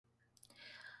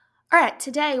All right,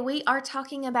 today we are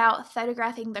talking about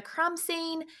photographing the crime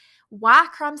scene, why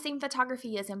crime scene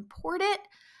photography is important,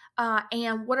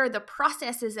 and what are the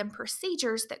processes and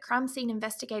procedures that crime scene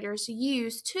investigators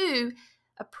use to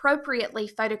appropriately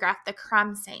photograph the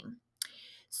crime scene.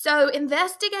 So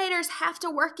investigators have to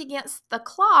work against the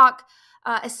clock,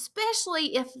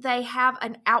 especially if they have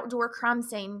an outdoor crime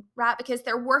scene, right? Because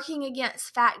they're working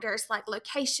against factors like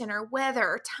location or weather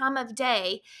or time of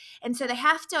day. And so they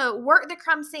have to work the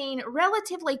crime scene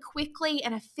relatively quickly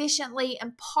and efficiently.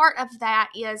 And part of that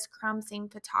is crime scene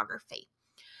photography.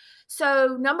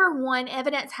 So number one,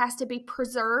 evidence has to be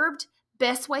preserved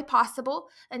best way possible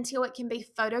until it can be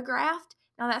photographed.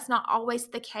 Now, that's not always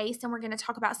the case, and we're going to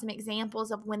talk about some examples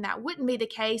of when that wouldn't be the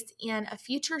case in a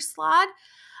future slide.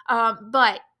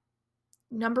 But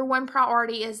number one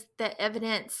priority is that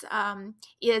evidence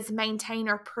is maintained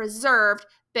or preserved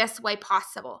best way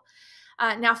possible.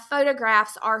 Now,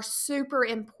 photographs are super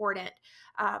important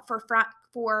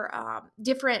for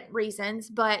different reasons,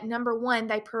 but number one,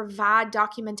 they provide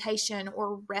documentation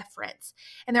or reference,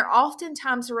 and they're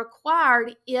oftentimes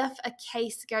required if a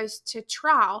case goes to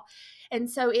trial. And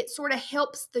so it sort of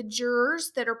helps the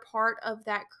jurors that are part of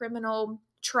that criminal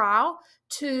trial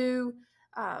to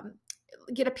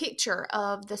get a picture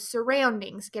of the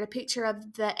surroundings, get a picture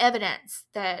of the evidence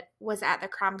that was at the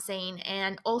crime scene,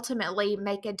 and ultimately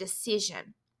make a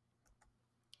decision.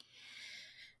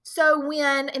 So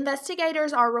when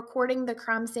investigators are recording the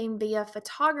crime scene via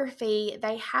photography,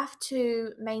 they have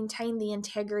to maintain the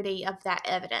integrity of that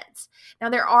evidence. Now,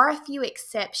 there are a few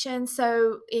exceptions.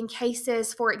 So in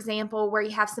cases, for example, where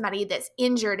you have somebody that's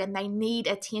injured and they need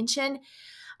attention,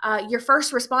 your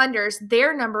first responders,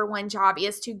 their number one job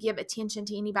is to give attention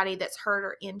to anybody that's hurt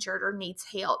or injured or needs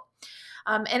help.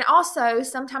 And also,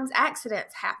 sometimes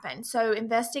accidents happen. So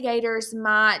investigators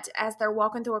might, as they're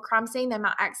walking through a crime scene, they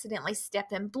might accidentally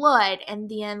step in blood and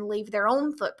then leave their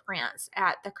own footprints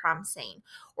at the crime scene.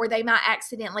 Or they might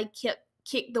accidentally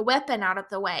kick the weapon out of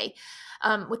the way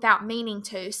without meaning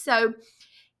to. So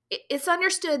it's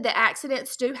understood that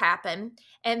accidents do happen,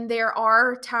 and there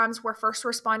are times where first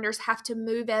responders have to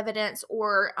move evidence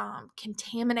or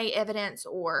contaminate evidence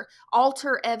or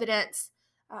alter evidence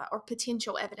or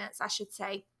potential evidence, I should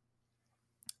say,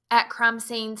 at crime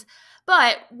scenes.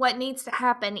 But what needs to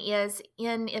happen is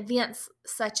in events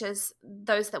such as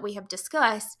those that we have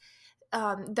discussed,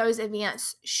 those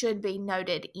events should be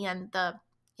noted in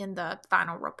the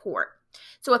final report.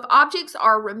 So if objects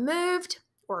are removed,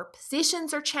 or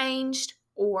positions are changed,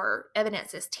 or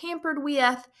evidence is tampered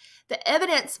with, the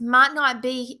evidence might not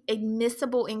be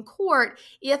admissible in court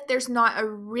if there's not a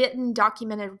written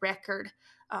documented record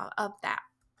of that.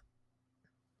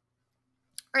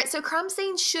 All right, so crime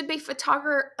scenes should be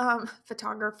photographed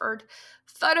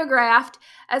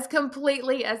as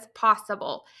completely as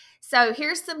possible. So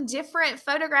here's some different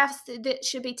photographs that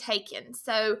should be taken.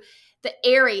 So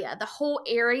the whole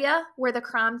area where the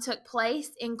crime took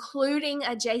place, including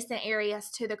adjacent areas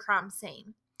to the crime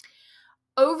scene.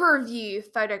 Overview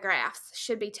photographs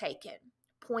should be taken.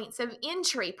 Points of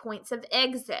entry, points of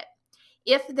exit.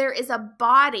 If there is a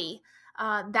body,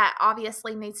 that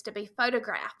obviously needs to be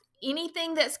photographed.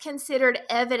 Anything that's considered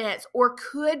evidence or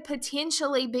could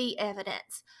potentially be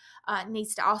evidence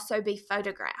needs to also be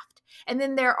photographed. And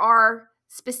then there are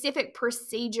specific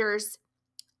procedures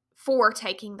for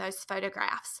taking those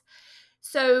photographs.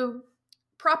 So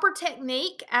proper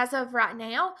technique as of right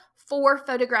now for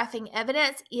photographing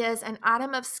evidence is an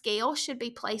item of scale should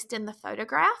be placed in the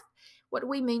photograph. What do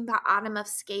we mean by item of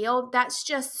scale? That's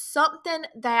just something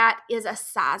that is a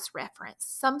size reference,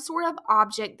 some sort of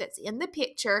object that's in the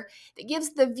picture that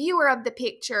gives the viewer of the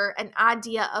picture an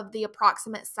idea of the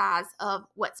approximate size of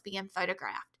what's being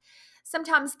photographed.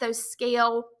 Sometimes those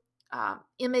scale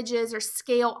images or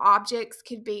scale objects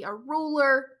could be a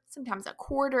ruler, sometimes a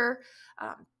quarter,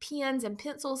 pens and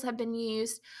pencils have been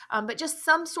used, but just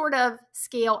some sort of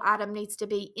scale item needs to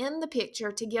be in the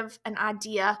picture to give an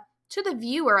idea to the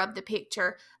viewer of the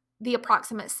picture the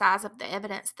approximate size of the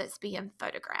evidence that's being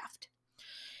photographed.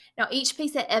 Now, each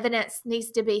piece of evidence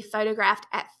needs to be photographed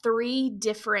at 3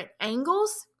 different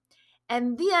angles,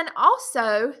 and then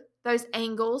also those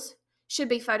angles should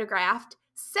be photographed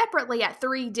separately at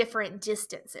 3 different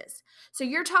distances. So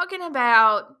you're talking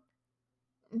about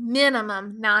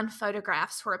minimum 9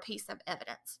 photographs for a piece of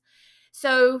evidence.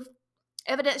 So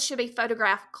evidence should be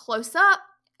photographed close up,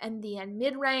 and then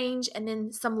mid-range, and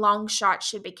then some long shots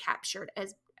should be captured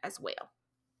as well.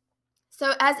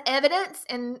 So as evidence,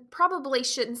 and probably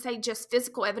shouldn't say just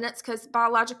physical evidence because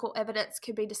biological evidence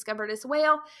could be discovered as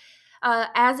well.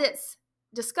 As it's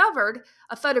discovered,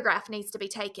 a photograph needs to be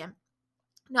taken.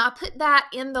 Now, I put that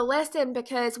in the lesson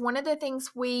because one of the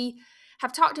things we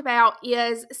have talked about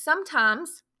is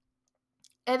sometimes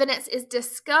evidence is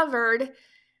discovered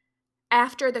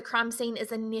after the crime scene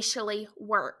is initially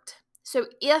worked. So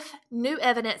if new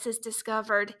evidence is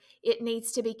discovered, it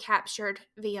needs to be captured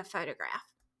via photograph.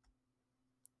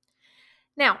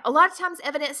 Now, a lot of times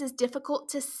evidence is difficult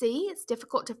to see. It's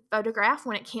difficult to photograph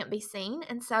when it can't be seen.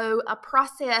 And so a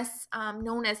process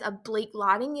known as oblique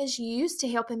lighting is used to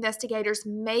help investigators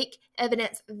make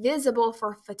evidence visible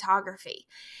for photography.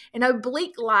 And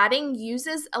oblique lighting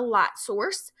uses a light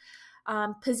source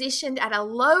positioned at a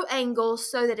low angle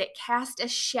so that it casts a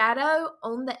shadow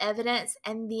on the evidence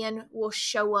and then will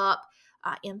show up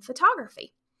in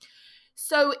photography.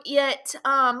 So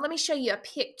let me show you a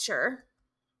picture.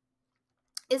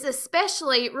 Is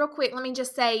especially, real quick, let me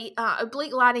just say,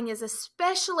 oblique lighting is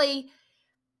especially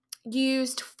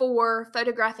used for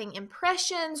photographing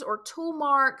impressions or tool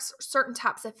marks, or certain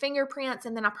types of fingerprints,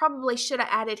 and then I probably should have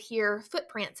added here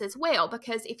footprints as well,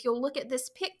 because if you'll look at this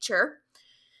picture,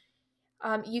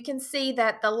 you can see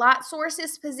that the light source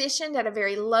is positioned at a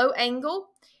very low angle.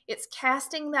 It's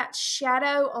casting that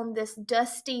shadow on this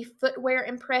dusty footwear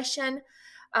impression,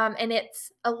 and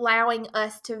it's allowing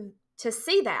us to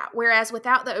see that, whereas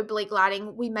without the oblique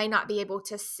lighting, we may not be able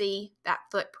to see that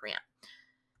footprint.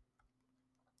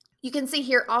 You can see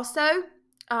here also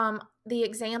the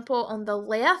example on the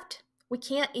left. We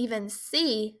can't even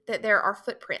see that there are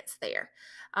footprints there,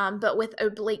 but with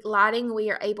oblique lighting,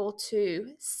 we are able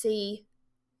to see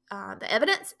the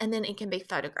evidence, and then it can be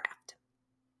photographed.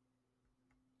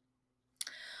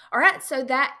 All right, so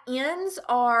that ends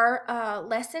our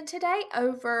lesson today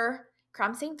over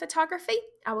crime scene photography.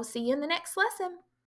 I will see you in the next lesson.